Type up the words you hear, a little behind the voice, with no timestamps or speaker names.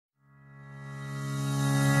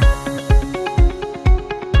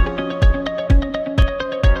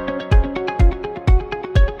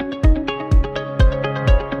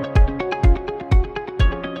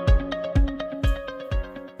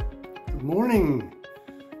morning.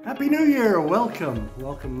 Happy New Year. Welcome.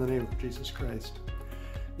 Welcome in the name of Jesus Christ.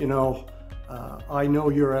 You know, I know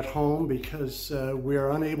you're at home because we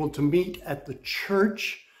are unable to meet at the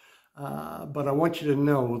church, but I want you to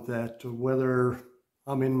know that whether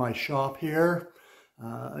I'm in my shop here,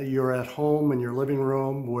 you're at home in your living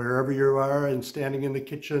room, wherever you are, and standing in the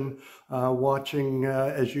kitchen watching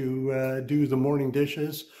as you do the morning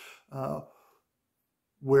dishes,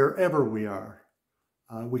 wherever we are,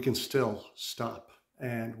 we can still stop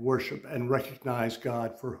and worship and recognize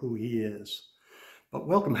God for who He is. But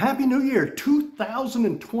welcome. Happy New Year,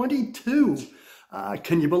 2022.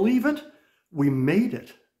 Can you believe it? We made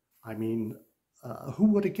it. I mean, who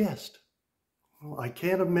would have guessed? Well, I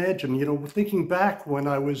can't imagine, you know, thinking back when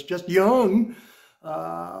I was just young,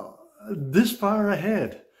 this far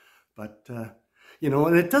ahead. But, you know,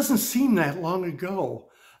 and it doesn't seem that long ago.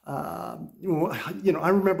 You know, I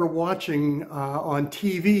remember watching on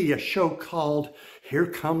TV a show called Here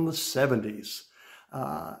Come the 70s.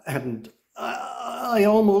 And I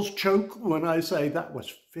almost choke when I say that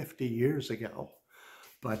was 50 years ago.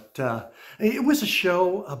 But it was a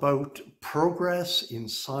show about progress in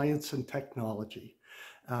science and technology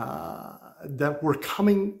that were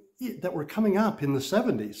coming up in the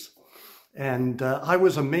 70s. And I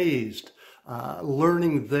was amazed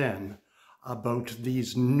learning then about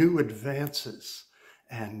these new advances.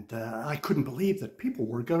 And I couldn't believe that people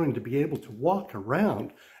were going to be able to walk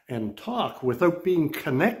around and talk without being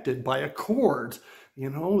connected by a cord, you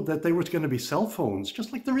know, that there was going to be cell phones,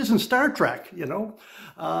 just like there is in Star Trek, you know.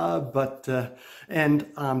 And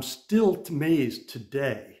I'm still amazed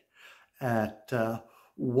today at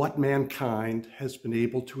what mankind has been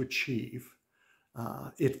able to achieve.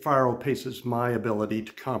 It far outpaces my ability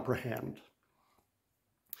to comprehend.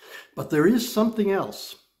 But there is something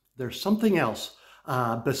else. There's something else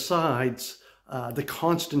besides the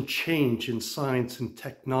constant change in science and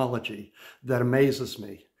technology that amazes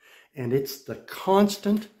me. And it's the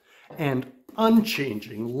constant and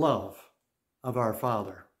unchanging love of our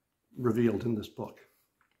Father revealed in this book.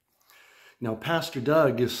 Now, Pastor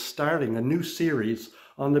Doug is starting a new series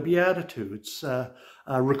on the Beatitudes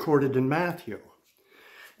recorded in Matthew.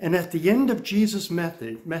 And at the end of Jesus'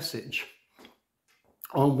 message,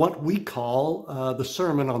 on what we call the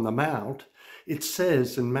Sermon on the Mount, it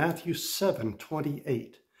says in Matthew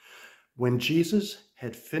 7:28, when Jesus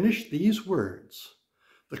had finished these words,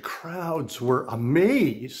 the crowds were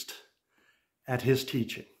amazed at his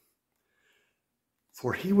teaching,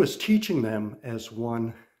 for he was teaching them as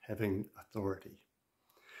one having authority.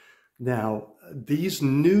 Now, these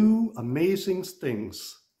new amazing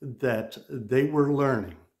things that they were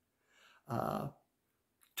learning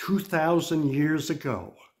 2,000 years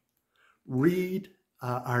ago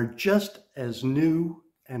are just as new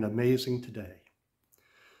and amazing today.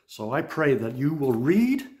 So I pray that you will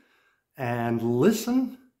read and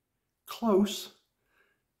listen close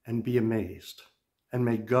and be amazed. And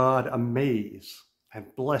may God amaze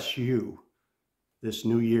and bless you this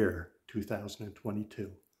new year, 2022.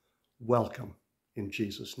 Welcome in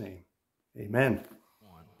Jesus' name. Amen.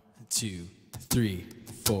 1, 2, 3,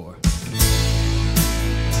 4.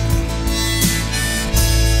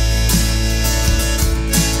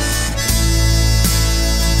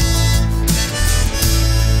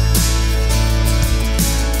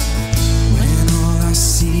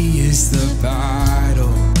 Is the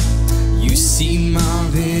battle, you see my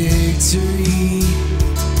victory.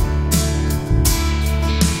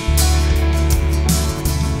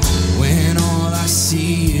 When all I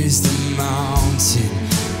see is the mountain,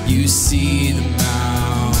 you see the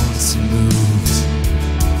mountain move.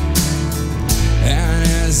 And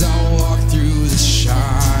as I walk through the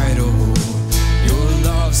shadow, your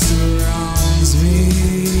love surrounds me.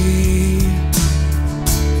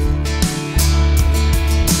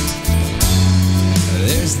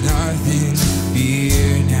 There's nothing to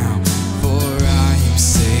fear now, for I am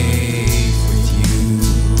safe with you.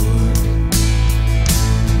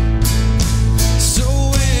 So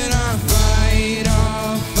when I fight,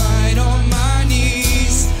 I'll fight on my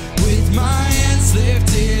knees, with my hands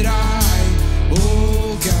lifted high.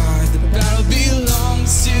 Oh God, the battle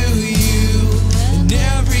belongs to you.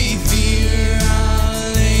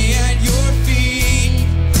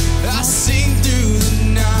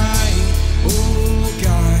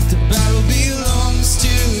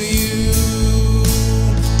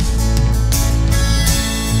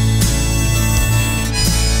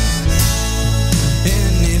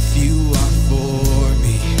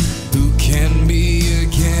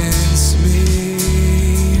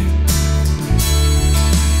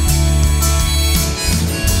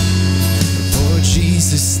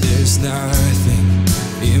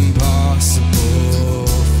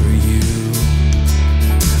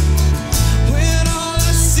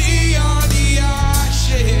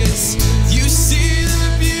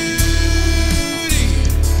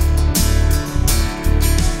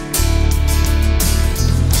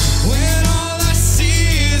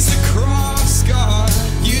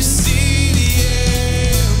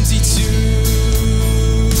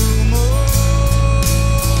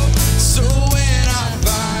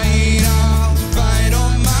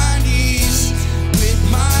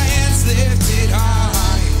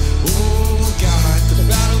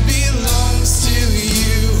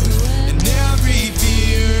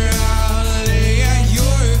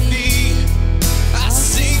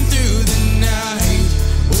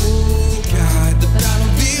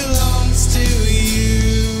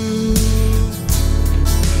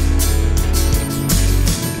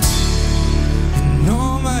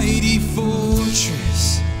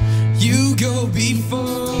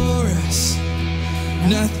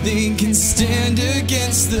 Nothing can stand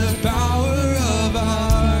against the power of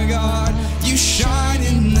our God. You shine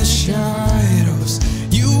in the shadows,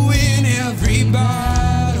 you win every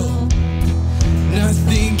battle.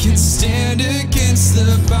 Nothing can stand against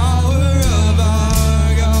the power of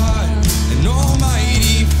our God. An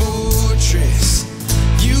almighty fortress,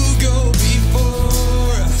 you go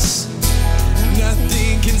before us.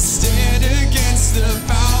 Nothing can stand against the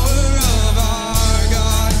power of our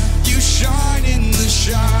God. You shine in the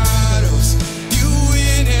shadows, you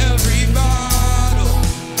win every battle.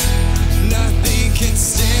 Nothing can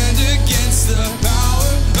stand against the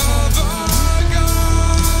power of our God.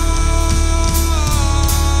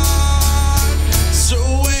 So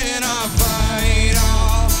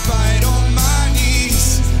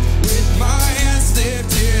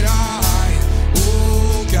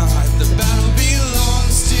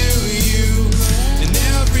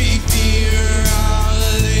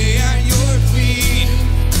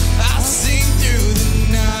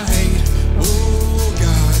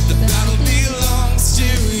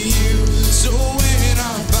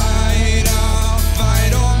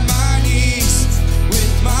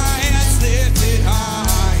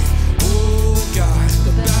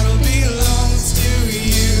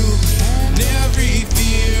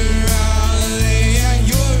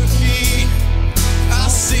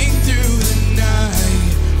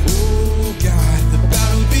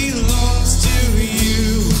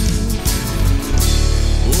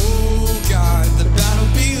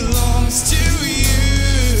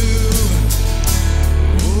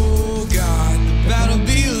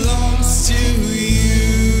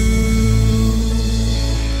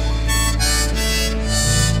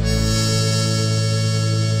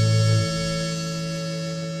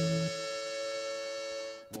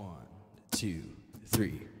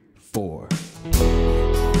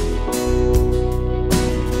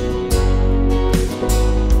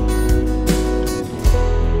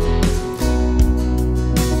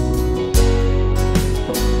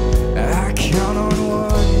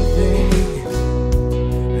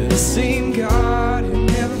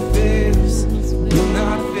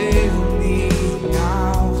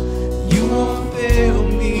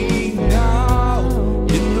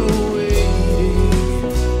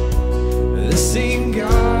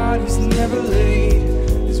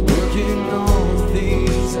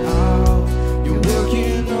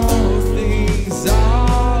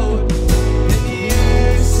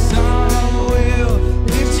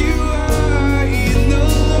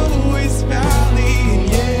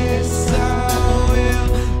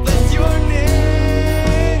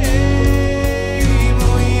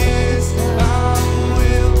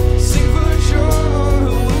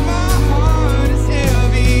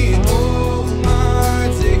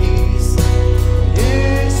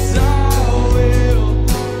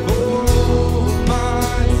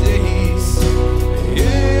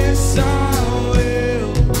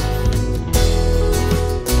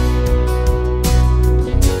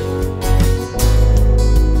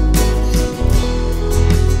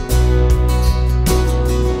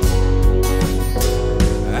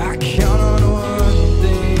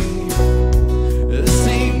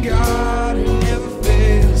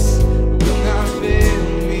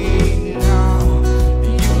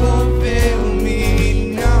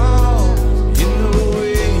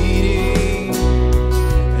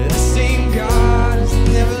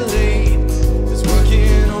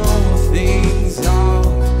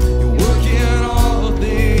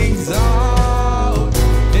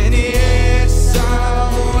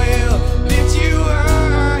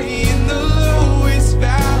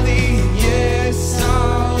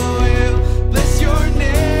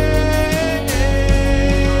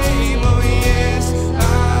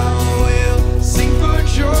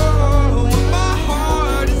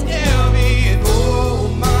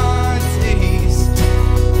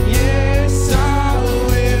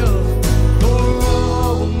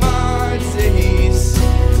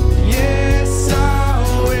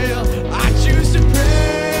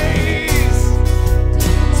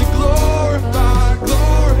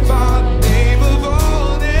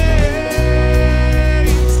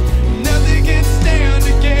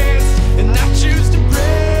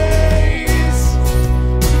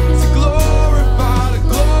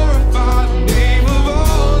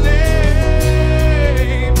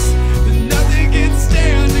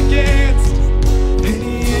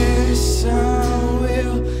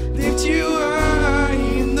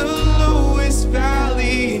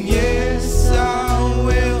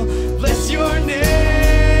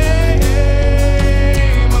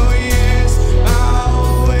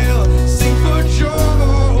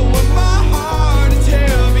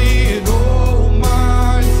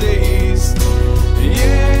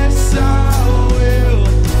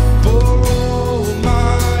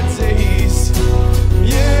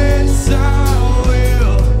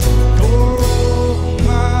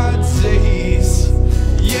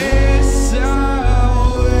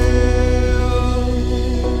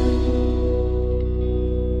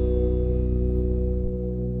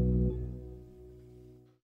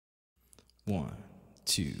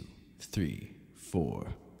 3, 4.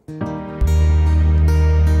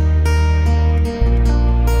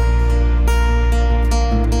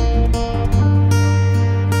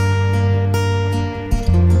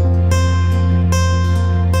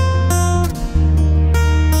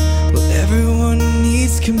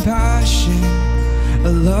 Compassion,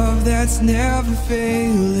 a love that's never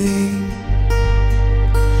failing.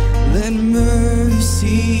 Let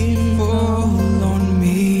mercy fall on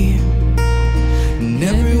me. And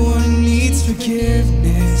everyone needs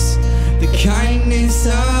forgiveness, the kindness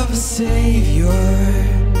of a Savior,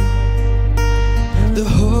 the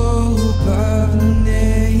hope of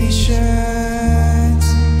nations.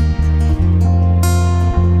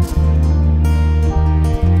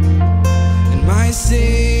 And my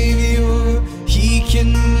Savior, He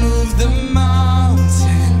can move the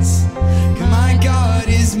mountains. My God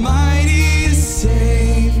is mighty to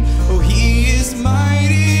save. Oh, He is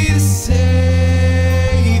mighty to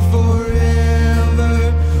save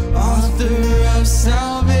forever. Author of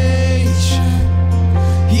salvation,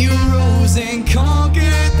 He rose and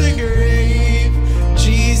conquered the grave.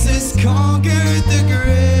 Jesus conquered the grave.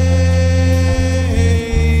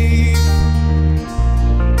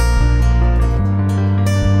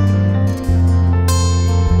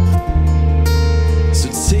 So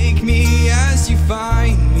take me as you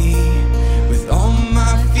find me, with all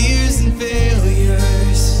my fears and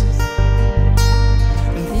failures,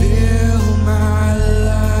 and fill my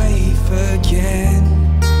life again.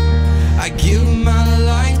 I give my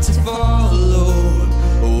life to follow,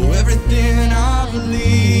 oh, everything I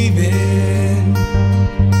believe in.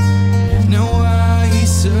 Now I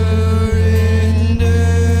surrender,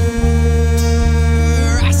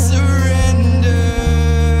 I surrender.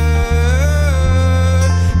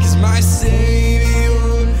 'Cause my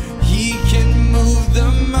Savior, He can move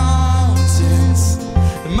the mountains.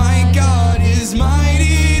 My God is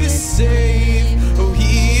mighty to save. Oh,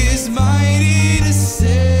 He is mighty to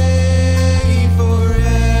save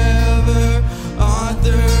forever.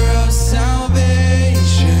 Author of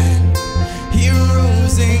salvation, He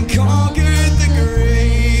rose and conquered the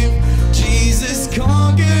grave. Jesus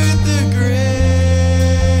conquered the grave.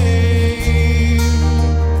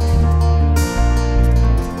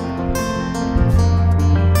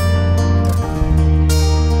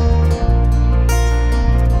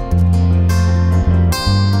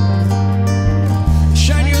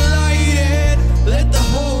 Shine your light and let the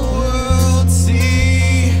whole world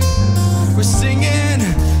see. We're singing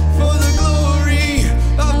for the glory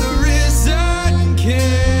of the risen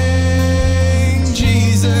King.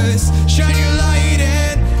 Jesus, shine your light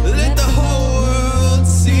and let the whole world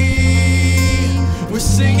see. We're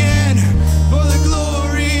singing for the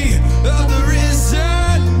glory of the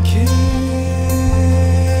risen King.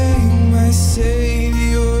 My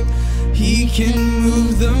Savior, He can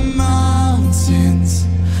move the mountains.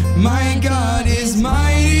 My God is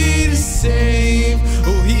mighty to save.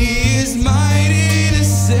 Oh, He is mighty to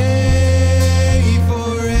save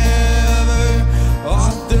forever.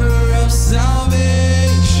 Author of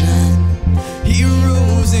salvation, He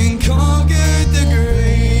rose and conquered the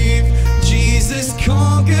grave. Jesus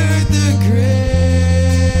conquered the grave.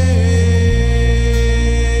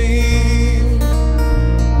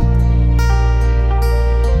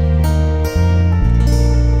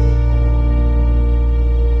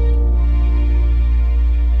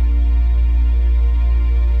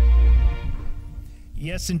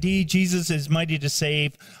 Yes, indeed, Jesus is mighty to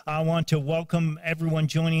save. I want to welcome everyone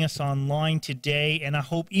joining us online today, and I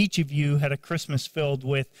hope each of you had a Christmas filled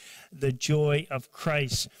with the joy of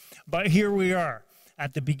Christ. But here we are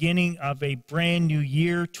at the beginning of a brand new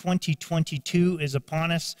year. 2022 is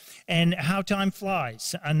upon us, and how time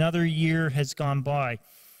flies. Another year has gone by.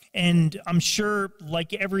 And I'm sure,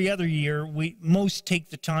 like every other year, we most take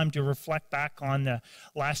the time to reflect back on the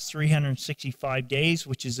last 365 days,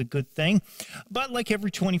 which is a good thing. But like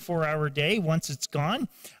every 24-hour day, once it's gone,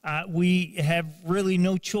 we have really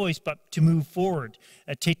no choice but to move forward,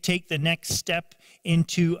 to take the next step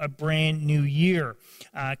into a brand new year,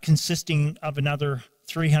 consisting of another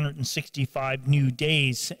 365 new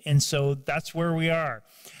days. And so that's where we are.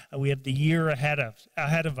 We have the year ahead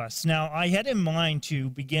of us. Now, I had in mind to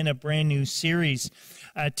begin a brand new series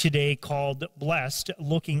today called Blessed,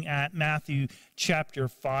 looking at Matthew chapter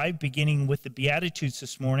 5, beginning with the Beatitudes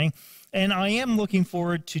this morning. And I am looking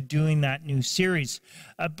forward to doing that new series.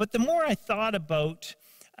 But the more I thought about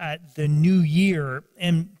at the new year,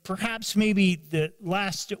 and perhaps maybe the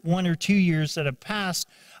last 1 or 2 years that have passed,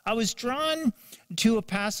 I was drawn to a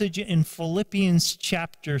passage in Philippians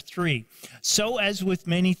chapter 3. So as with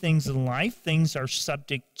many things in life, things are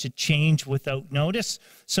subject to change without notice.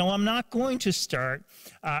 So I'm not going to start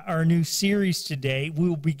our new series today.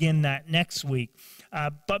 We'll begin that next week.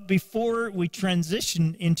 But before we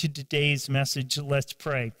transition into today's message, let's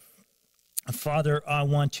pray. Father, I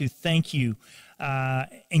want to thank you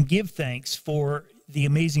and give thanks for the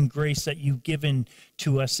amazing grace that you've given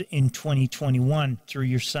to us in 2021 through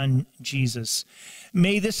your Son, Jesus.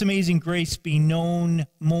 May this amazing grace be known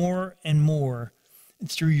more and more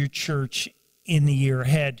through your church in the year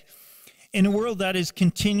ahead. In a world that is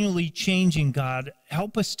continually changing, God,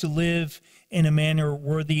 help us to live in a manner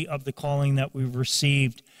worthy of the calling that we've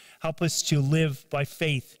received. Help us to live by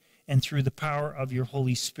faith and through the power of your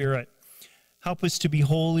Holy Spirit. Help us to be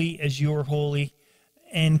holy as you are holy,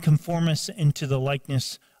 and conform us into the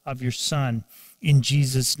likeness of your Son. In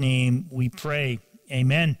Jesus' name we pray.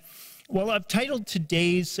 Amen. Well, I've titled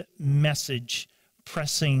today's message,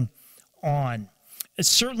 Pressing On.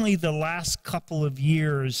 Certainly the last couple of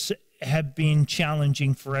years have been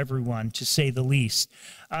challenging for everyone, to say the least.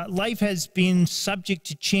 Life has been subject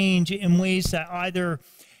to change in ways that either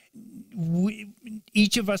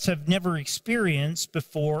each of us have never experienced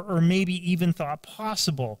before, or maybe even thought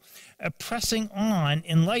possible. Pressing on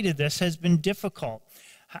in light of this has been difficult.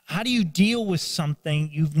 How do you deal with something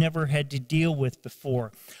you've never had to deal with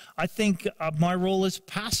before? I think of my role as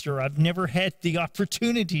pastor. I've never had the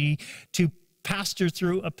opportunity to pastor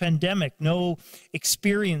through a pandemic, no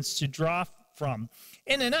experience to draw from.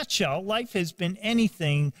 In a nutshell, life has been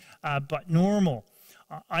anything but normal.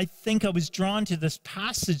 I think I was drawn to this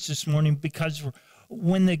passage this morning because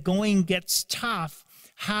when the going gets tough,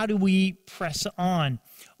 how do we press on?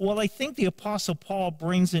 Well, I think the Apostle Paul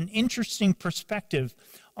brings an interesting perspective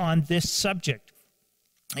on this subject.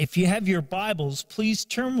 If you have your Bibles, please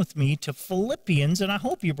turn with me to Philippians, and I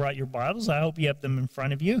hope you brought your Bibles. I hope you have them in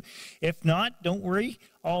front of you. If not, don't worry.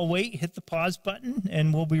 I'll wait, hit the pause button,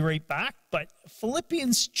 and we'll be right back. But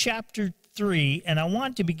Philippians chapter 3, and I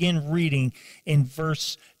want to begin reading in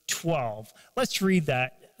verse 12. Let's read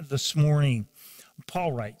that this morning.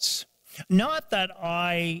 Paul writes, "Not that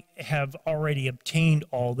I have already obtained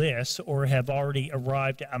all this or have already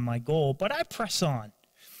arrived at my goal, but I press on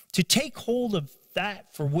to take hold of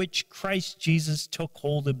that for which Christ Jesus took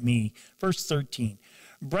hold of me." Verse 13,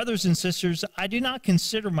 "Brothers and sisters, I do not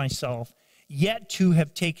consider myself yet to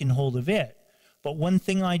have taken hold of it, but one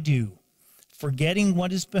thing I do, forgetting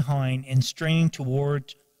what is behind and straining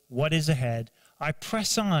toward what is ahead, I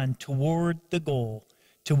press on toward the goal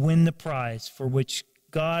to win the prize for which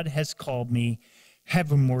God has called me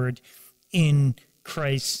heavenward in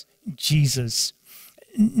Christ Jesus."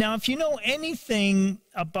 Now, if you know anything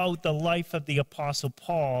about the life of the Apostle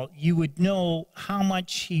Paul, you would know how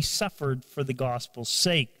much he suffered for the gospel's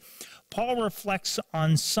sake. Paul reflects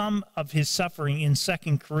on some of his suffering in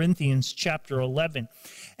 2 Corinthians chapter 11.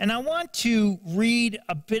 And I want to read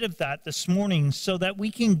a bit of that this morning so that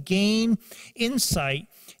we can gain insight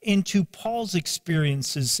into Paul's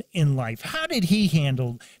experiences in life. How did he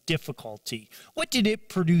handle difficulty? What did it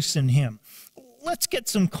produce in him? Let's get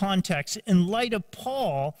some context in light of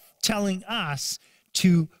Paul telling us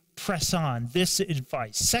to press on. This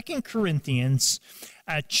advice, 2 Corinthians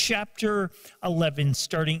chapter 11,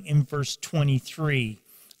 starting in verse 23.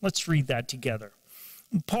 Let's read that together.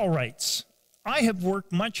 Paul writes, "I have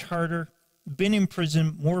worked much harder, been in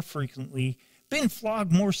prison more frequently, been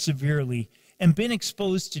flogged more severely, and been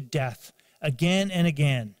exposed to death again and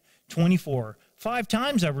again." 24, "5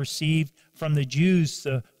 times I received from the Jews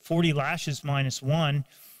the 40 lashes minus 1.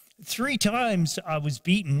 3 times I was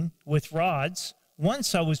beaten with rods.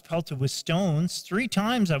 Once I was pelted with stones. 3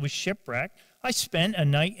 times I was shipwrecked. I spent a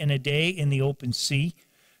night and a day in the open sea."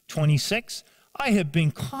 26, "I have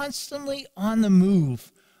been constantly on the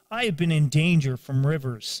move. I have been in danger from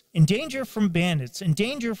rivers, in danger from bandits, in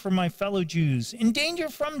danger from my fellow Jews, in danger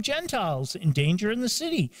from Gentiles, in danger in the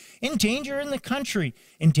city, in danger in the country,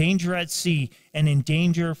 in danger at sea, and in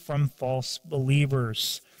danger from false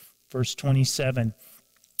believers." Verse 27,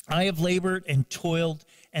 "I have labored and toiled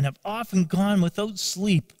and have often gone without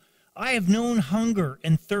sleep. I have known hunger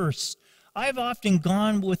and thirst. I have often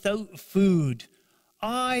gone without food.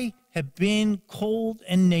 I have been cold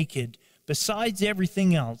and naked. Besides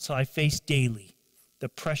everything else, I face daily the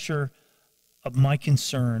pressure of my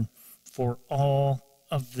concern for all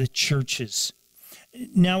of the churches."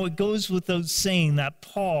 Now, it goes without saying that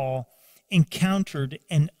Paul encountered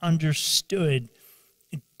and understood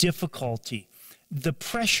difficulty. the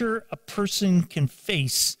pressure a person can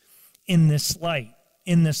face in this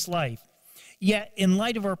life. Yet, in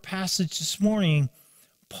light of our passage this morning,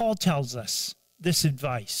 Paul tells us this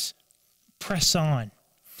advice: press on.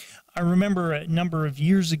 I remember a number of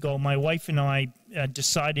years ago, my wife and I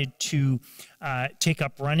decided to take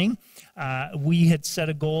up running. We had set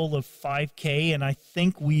a goal of 5K, and I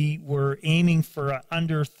think we were aiming for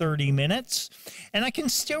under 30 minutes. And I can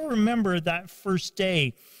still remember that first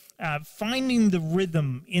day, finding the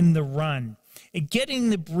rhythm in the run, getting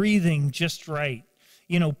the breathing just right,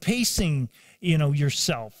 pacing,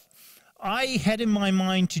 yourself. I had in my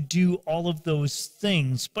mind to do all of those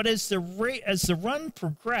things, but as the run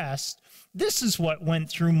progressed, this is what went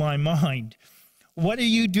through my mind. What are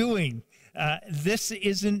you doing? This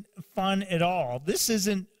isn't fun at all. This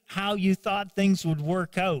isn't how you thought things would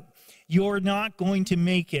work out. You're not going to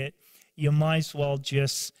make it. You might as well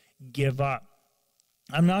just give up.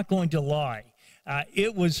 I'm not going to lie.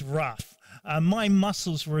 It was rough. My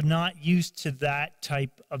muscles were not used to that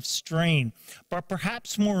type of strain. But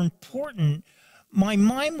perhaps more important, my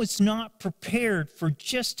mind was not prepared for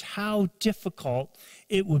just how difficult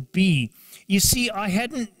it would be. You see, I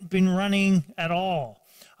hadn't been running at all.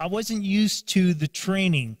 I wasn't used to the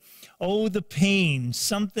training. Oh, the pain,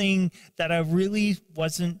 something that I really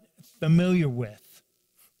wasn't familiar with.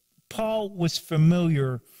 Paul was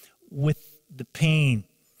familiar with the pain.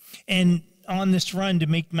 And on this run, to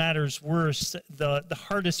make matters worse, the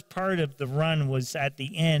hardest part of the run was at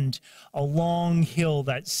the end, a long hill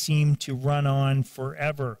that seemed to run on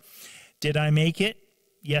forever. Did I make it?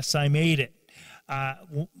 Yes, I made it.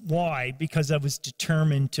 Why? Because I was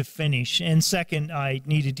determined to finish. And second, I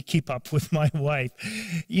needed to keep up with my wife.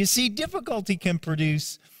 You see, difficulty can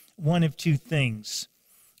produce one of two things.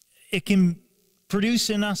 It can produce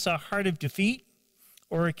in us a heart of defeat,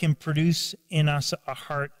 or it can produce in us a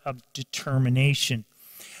heart of determination.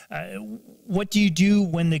 What do you do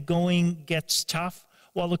when the going gets tough?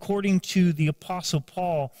 Well, according to the Apostle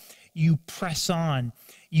Paul, you press on.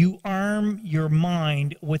 You arm your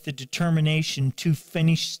mind with the determination to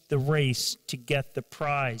finish the race, to get the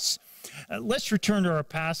prize. Let's return to our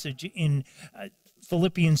passage in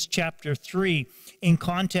Philippians chapter 3 in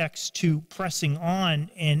context to pressing on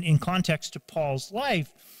and in context to Paul's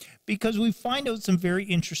life, because we find out some very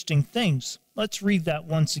interesting things. Let's read that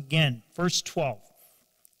once again. Verse 12.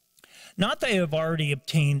 Not that I have already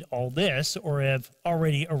obtained all this or have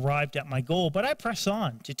already arrived at my goal, but I press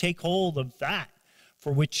on to take hold of that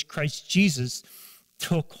for which Christ Jesus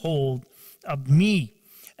took hold of me.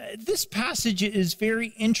 This passage is very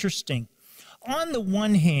interesting. On the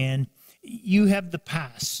one hand, you have the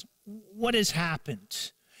past, what has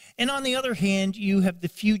happened. And on the other hand, you have the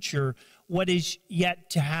future, what is yet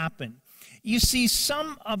to happen. You see,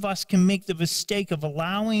 some of us can make the mistake of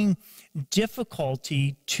allowing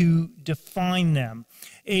difficulty to define them.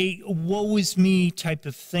 A woe is me type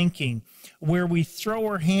of thinking, where we throw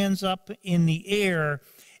our hands up in the air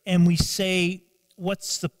and we say,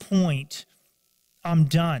 what's the point? I'm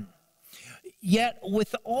done. Yet,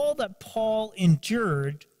 with all that Paul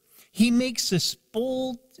endured, he makes this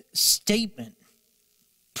bold statement: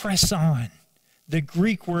 press on. The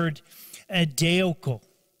Greek word deoko,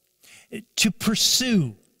 to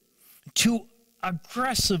pursue, to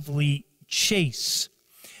aggressively chase.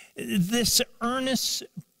 This earnest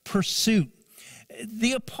pursuit.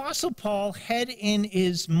 The Apostle Paul had in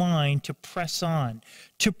his mind to press on,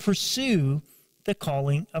 to pursue the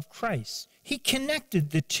calling of Christ. He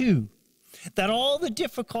connected the two. That all the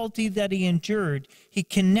difficulty that he endured, he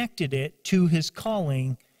connected it to his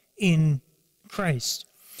calling in Christ.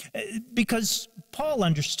 Because Paul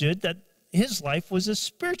understood that his life was a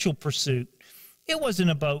spiritual pursuit. It wasn't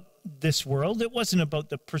about this world. It wasn't about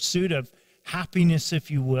the pursuit of happiness, if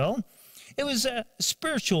you will. It was a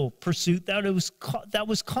spiritual pursuit that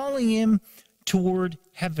was calling him toward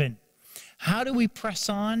heaven. How do we press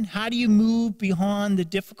on? How do you move beyond the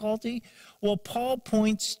difficulty? Well, Paul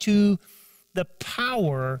points to the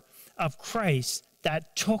power of Christ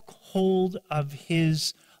that took hold of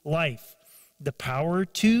his life. The power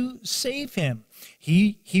to save him.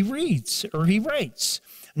 He writes,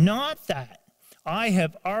 not that I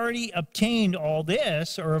have already obtained all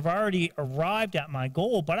this or have already arrived at my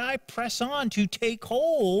goal, but I press on to take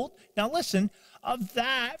hold, now listen, of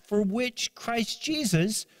that for which Christ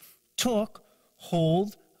Jesus took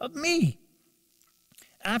hold of me.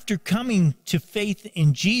 After coming to faith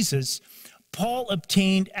in Jesus, Paul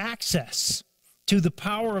obtained access to the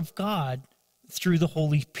power of God through the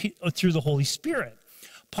Holy Spirit.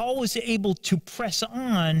 Paul was able to press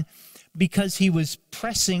on because he was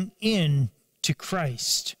pressing in to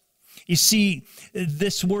Christ. You see,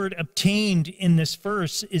 this word obtained in this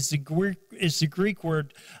verse is the Greek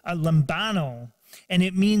word lambano, and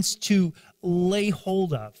it means to lay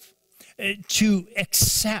hold of, to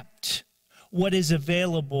accept what is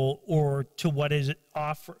available or to what is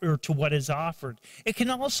offered. It can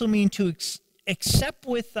also mean to accept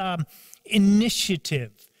with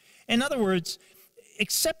initiative. In other words,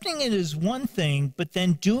 accepting it is one thing, but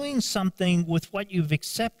then doing something with what you've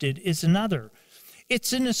accepted is another.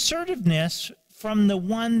 It's an assertiveness from the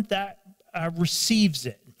one that receives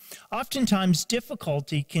it. Oftentimes,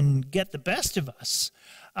 difficulty can get the best of us,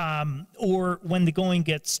 or when the going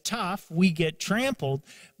gets tough, we get trampled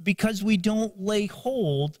because we don't lay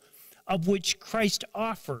hold of which Christ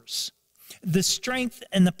offers, the strength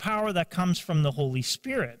and the power that comes from the Holy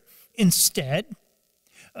Spirit. Instead,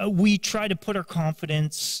 we try to put our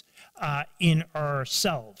confidence in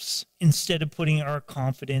ourselves instead of putting our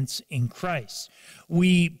confidence in Christ.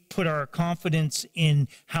 We put our confidence in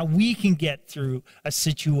how we can get through a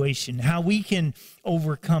situation, how we can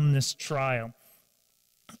overcome this trial.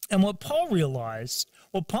 And what Paul realized,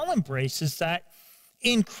 what Paul embraced, is that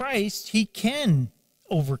in Christ, he can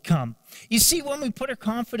overcome. You see, when we put our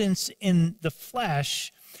confidence in the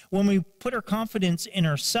flesh, when we put our confidence in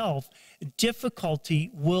ourselves, difficulty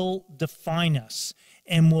will define us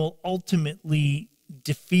and will ultimately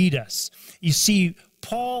defeat us. You see,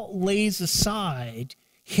 Paul lays aside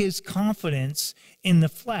his confidence in the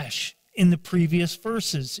flesh in the previous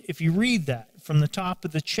verses. If you read that from the top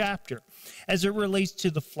of the chapter, as it relates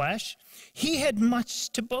to the flesh, he had much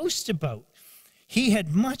to boast about. He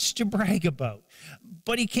had much to brag about.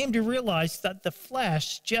 But he came to realize that the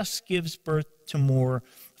flesh just gives birth to more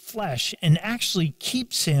flesh and actually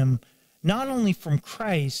keeps him not only from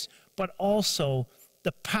Christ, but also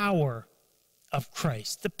the power of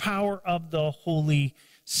Christ, the power of the Holy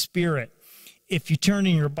Spirit. If you turn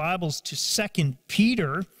in your Bibles to 2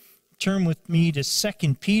 Peter, turn with me to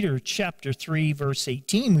 2 Peter chapter 3, verse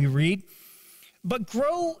 18, we read, "But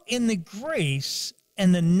grow in the grace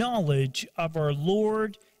and the knowledge of our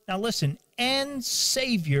Lord," now listen, "and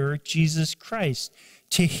Savior, Jesus Christ.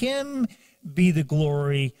 To him be the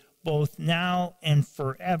glory both now and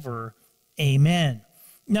forever. Amen."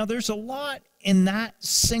 Now, there's a lot in that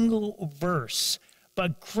single verse,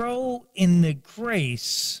 but grow in the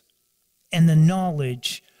grace and the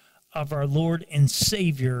knowledge of our Lord and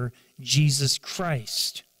Savior, Jesus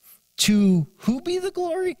Christ. To who be the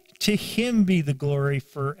glory? To him be the glory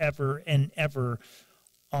forever and ever.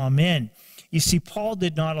 Amen. You see, Paul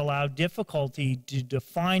did not allow difficulty to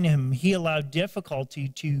define him. He allowed difficulty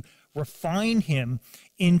to refine him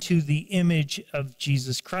into the image of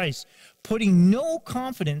Jesus Christ. Putting no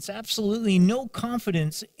confidence, absolutely no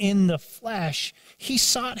confidence in the flesh, he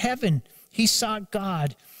sought heaven. He sought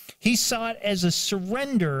God. He sought as a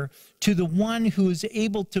surrender to the one who is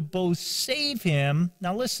able to both save him,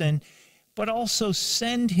 now listen, but also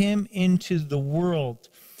send him into the world.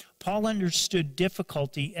 Paul understood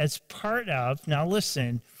difficulty as part of, now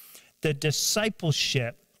listen, the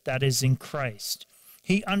discipleship that is in Christ.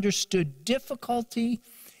 He understood difficulty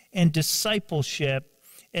and discipleship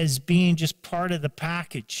as being just part of the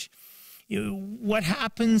package. What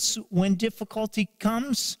happens when difficulty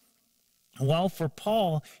comes? Well, for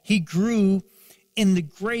Paul, he grew in the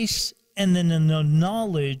grace and in the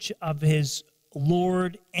knowledge of his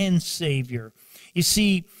Lord and Savior. You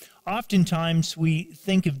see, oftentimes we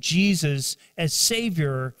think of Jesus as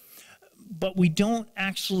Savior, but we don't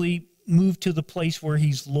actually move to the place where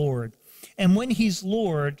he's Lord. And when he's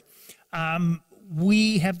Lord,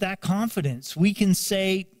 we have that confidence. We can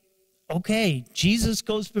say, okay, Jesus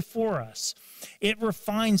goes before us. It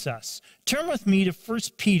refines us. Turn with me to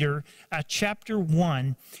 1 Peter chapter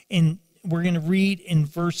 1, and we're going to read in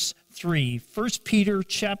verse 3. 1 Peter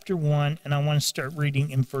chapter 1, and I want to start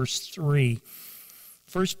reading in verse 3.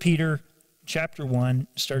 1 Peter chapter 1,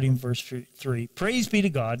 starting verse 3. "Praise be to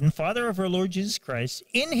God and Father of our Lord Jesus Christ.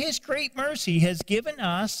 In his great mercy has given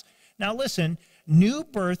us," now listen, "new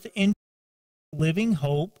birth into living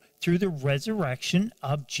hope through the resurrection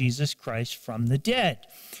of Jesus Christ from the dead,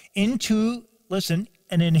 into," listen,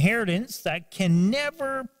 "an inheritance that can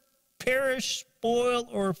never perish, spoil,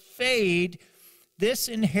 or fade. This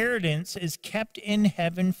inheritance is kept in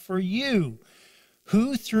heaven for you,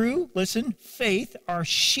 who through," listen, "faith are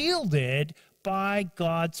shielded by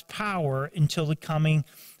God's power until the coming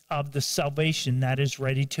of the salvation that is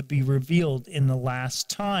ready to be revealed in the last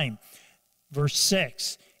time." Verse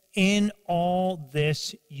 6, "In all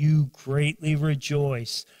this you greatly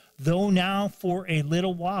rejoice, though now for a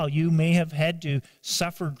little while you may have had to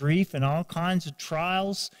suffer grief and all kinds of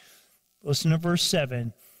trials." Listen to verse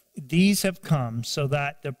 7, these have come so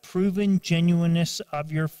that the proven genuineness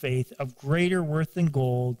of your faith, of greater worth than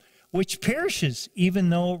gold, which perishes even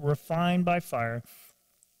though refined by fire,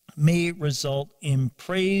 may result in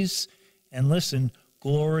praise and, listen,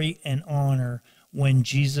 glory and honor when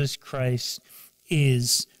Jesus Christ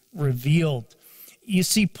is revealed. You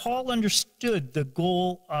see, Paul understood the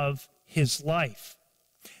goal of his life,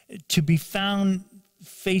 to be found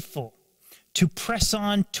faithful, to press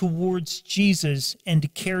on towards Jesus, and to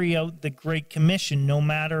carry out the Great Commission no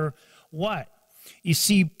matter what. You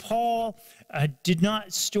see, Paul did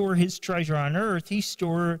not store his treasure on earth.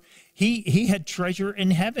 He had treasure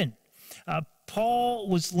in heaven. Paul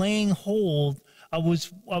was laying hold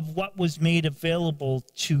of what was made available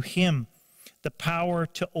to him, the power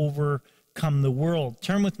to overcome the world.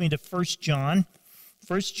 Turn with me to 1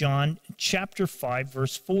 John chapter 5,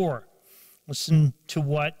 verse 4. Listen to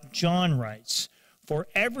what John writes. For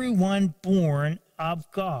everyone born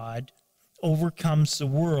of God overcomes the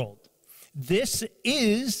world. This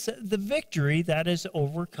is the victory that has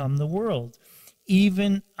overcome the world,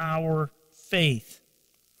 even our faith.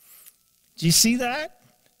 Do you see that?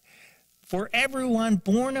 For everyone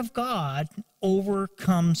born of God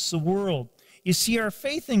overcomes the world. You see, our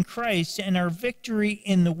faith in Christ and our victory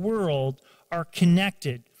in the world are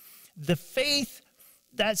connected. The faith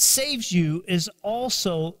that saves you is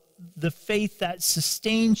also the faith that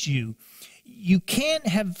sustains you. You can't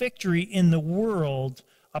have victory in the world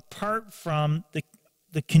apart from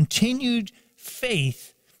the continued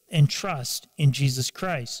faith and trust in Jesus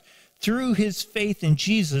Christ. Through his faith in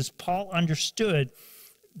Jesus, Paul understood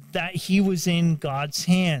that he was in God's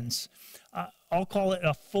hands. I'll call it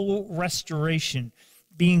a full restoration,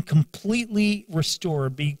 being completely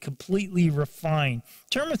restored, being completely refined.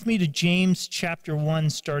 Turn with me to James chapter 1,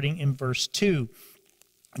 starting in verse 2.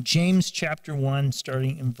 James chapter 1,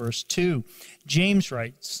 starting in verse 2. James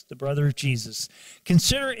writes, the brother of Jesus,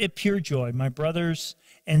 "Consider it pure joy, my brothers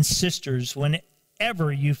and sisters,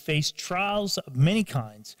 whenever you face trials of many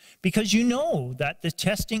kinds, because you know that the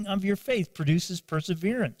testing of your faith produces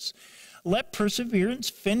perseverance. Let perseverance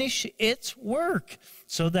finish its work,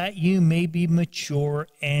 so that you may be mature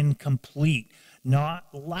and complete, not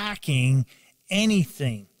lacking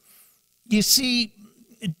anything." You see,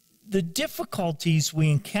 the difficulties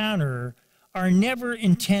we encounter are never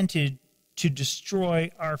intended to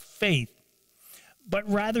destroy our faith, but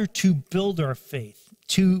rather to build our faith,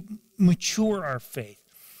 to mature our faith.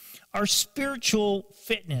 Our spiritual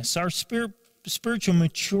fitness, our spiritual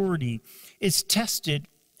maturity is tested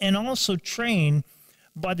and also trained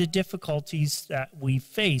by the difficulties that we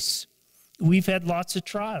face. We've had lots of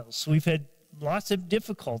trials. We've had lots of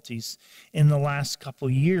difficulties in the last couple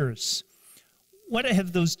of years. What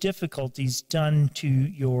have those difficulties done to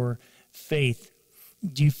your faith?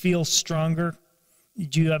 Do you feel stronger?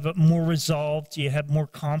 Do you have more resolve? Do you have more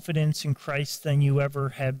confidence in Christ than you ever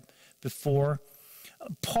had before?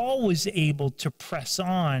 Paul was able to press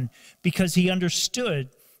on because he understood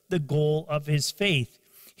the goal of his faith.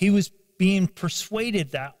 He was being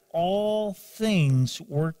persuaded that all things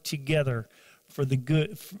work together for the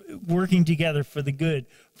good, working together for the good,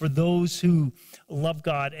 for those who love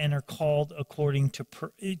God and are called according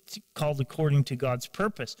to God's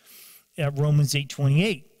purpose. Romans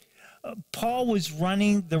 8:28. Paul was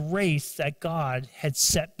running the race that God had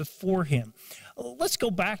set before him. Let's go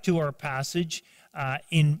back to our passage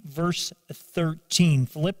in verse 13.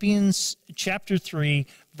 Philippians chapter 3,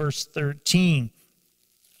 verse 13.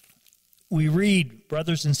 We read,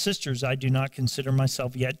 "Brothers and sisters, I do not consider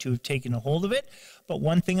myself yet to have taken a hold of it, but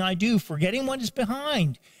one thing I do, forgetting what is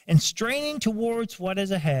behind and straining towards what is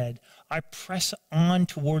ahead, I press on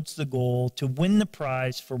towards the goal to win the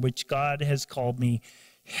prize for which God has called me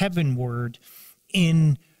heavenward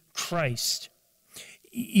in Christ."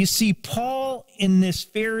 You see, Paul in the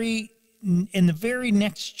very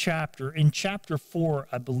next chapter, in chapter 4,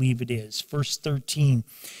 I believe it is, verse 13,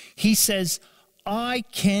 he says, "I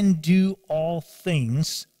can do all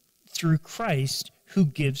things through Christ who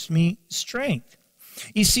gives me strength."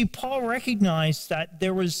 You see, Paul recognized that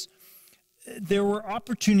there were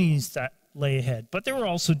opportunities that lay ahead, but there were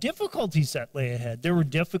also difficulties that lay ahead. There were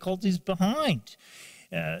difficulties behind.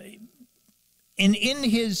 And in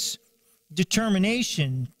his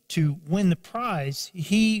determination to win the prize,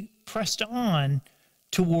 he pressed on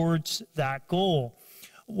towards that goal.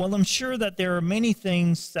 Well, I'm sure that there are many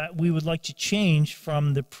things that we would like to change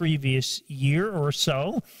from the previous year or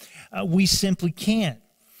so. We simply can't.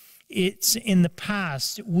 It's in the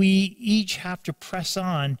past. We each have to press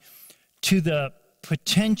on to the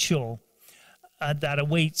potential that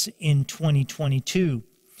awaits in 2022.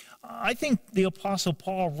 I think the Apostle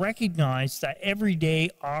Paul recognized that every day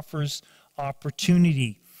offers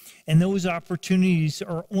opportunity. And those opportunities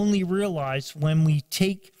are only realized when we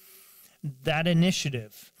take that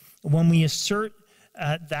initiative, when we assert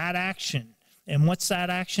that action. And what's that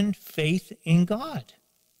action? Faith in God.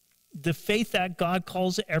 The faith that God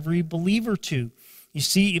calls every believer to. You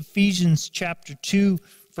see, Ephesians chapter 2,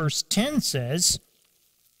 verse 10 says,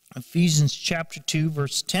 Ephesians chapter 2,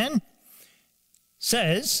 verse 10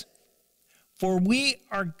 says, "For we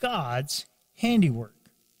are God's handiwork."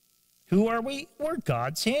 Who are we? We're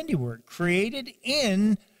God's handiwork, created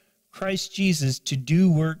in Christ Jesus to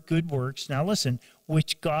do good works. Now listen,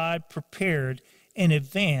 which God prepared in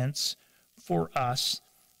advance for us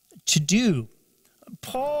to do.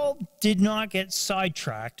 Paul did not get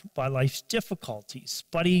sidetracked by life's difficulties,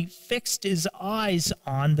 but he fixed his eyes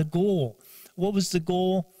on the goal. What was the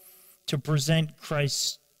goal? To present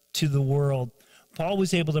Christ to the world. Paul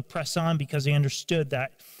was able to press on because he understood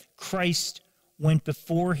that Christ went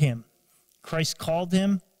before him. Christ called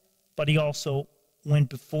him, but he also went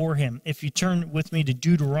before him. If you turn with me to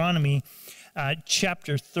Deuteronomy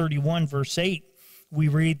chapter 31, verse 8, we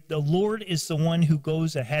read, "The Lord is the one who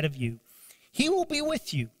goes ahead of you. He will be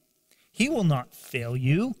with you. He will not fail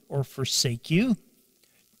you or forsake you.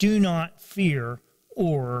 Do not fear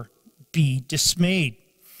or be dismayed."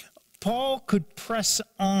 Paul could press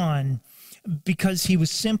on because he was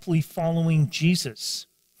simply following Jesus.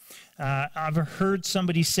 I've heard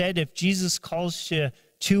somebody said, if Jesus calls you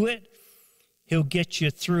to it, he'll get you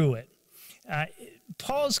through it.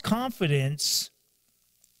 Paul's confidence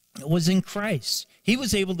was in Christ. He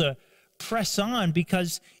was able to press on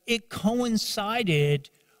because it coincided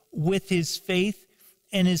with his faith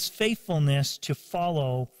and his faithfulness to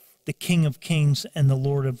follow the King of Kings and the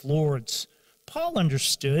Lord of Lords. Paul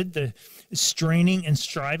understood the straining and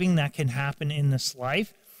striving that can happen in this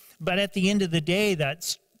life, but at the end of the day,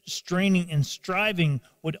 that straining and striving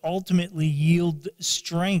would ultimately yield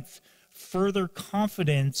strength, further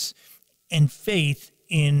confidence, and faith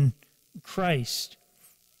in Christ.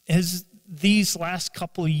 Has these last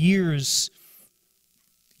couple of years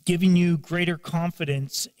given you greater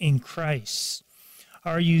confidence in Christ?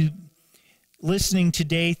 Are you listening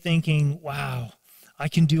today thinking, wow, I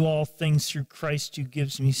can do all things through Christ who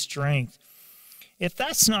gives me strength? If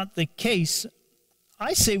that's not the case,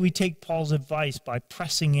 I say we take Paul's advice by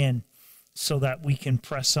pressing in so that we can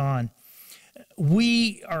press on.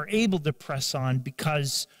 We are able to press on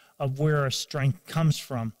because of where our strength comes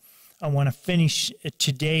from. I want to finish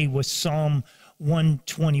today with Psalm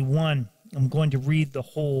 121. I'm going to read the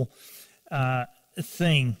whole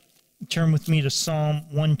thing. Turn with me to Psalm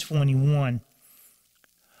 121.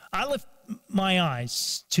 "I lift my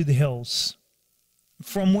eyes to the hills.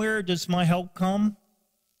 From where does my help come?"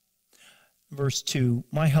 Verse 2,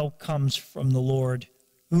 "My help comes from the Lord,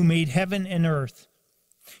 who made heaven and earth.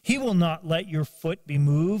 He will not let your foot be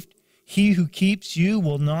moved. He who keeps you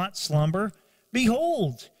will not slumber.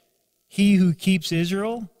 Behold, he who keeps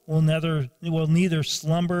Israel will neither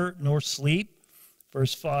slumber nor sleep."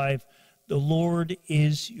 Verse 5, "The Lord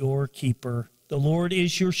is your keeper. The Lord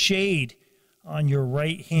is your shade on your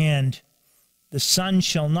right hand. The sun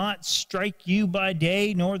shall not strike you by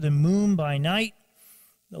day, nor the moon by night.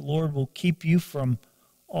 The Lord will keep you from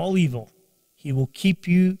all evil. He will keep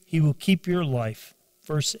you. He will keep your life."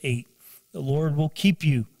 Verse 8, "The Lord will keep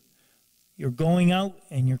you. You're going out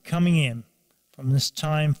and you're coming in from this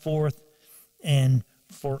time forth and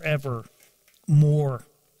forevermore."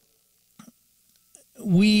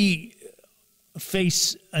 We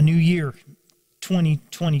face a new year,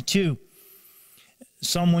 2022.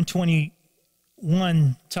 Psalm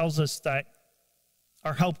 121 tells us that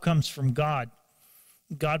our help comes from God.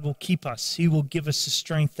 God will keep us. He will give us the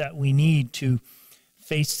strength that we need to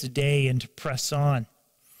face the day and to press on.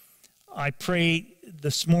 I pray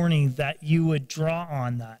this morning that you would draw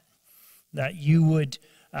on that you would,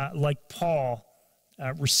 like Paul,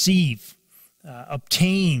 receive,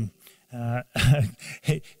 obtain,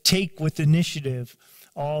 take with initiative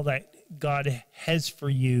all that God has for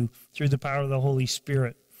you through the power of the Holy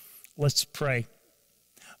Spirit. Let's pray.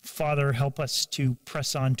 Father, help us to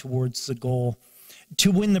press on towards the goal,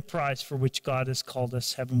 to win the prize for which God has called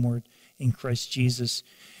us heavenward in Christ Jesus.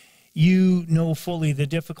 You know fully the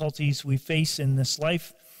difficulties we face in this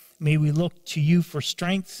life. May we look to you for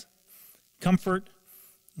strength, comfort,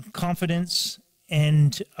 confidence,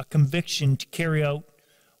 and a conviction to carry out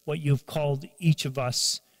what you've called each of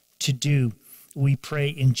us to do. We pray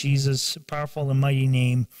in Jesus' powerful and mighty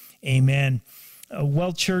name. Amen.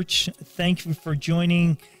 Well, church, thank you for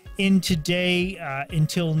joining in today.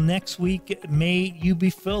 Until next week, may you be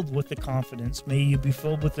filled with the confidence. May you be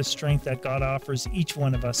filled with the strength that God offers each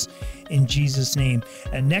one of us in Jesus' name.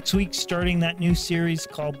 And next week, starting that new series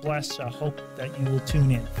called Blessed, I hope that you will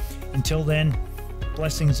tune in. Until then,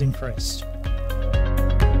 blessings in Christ.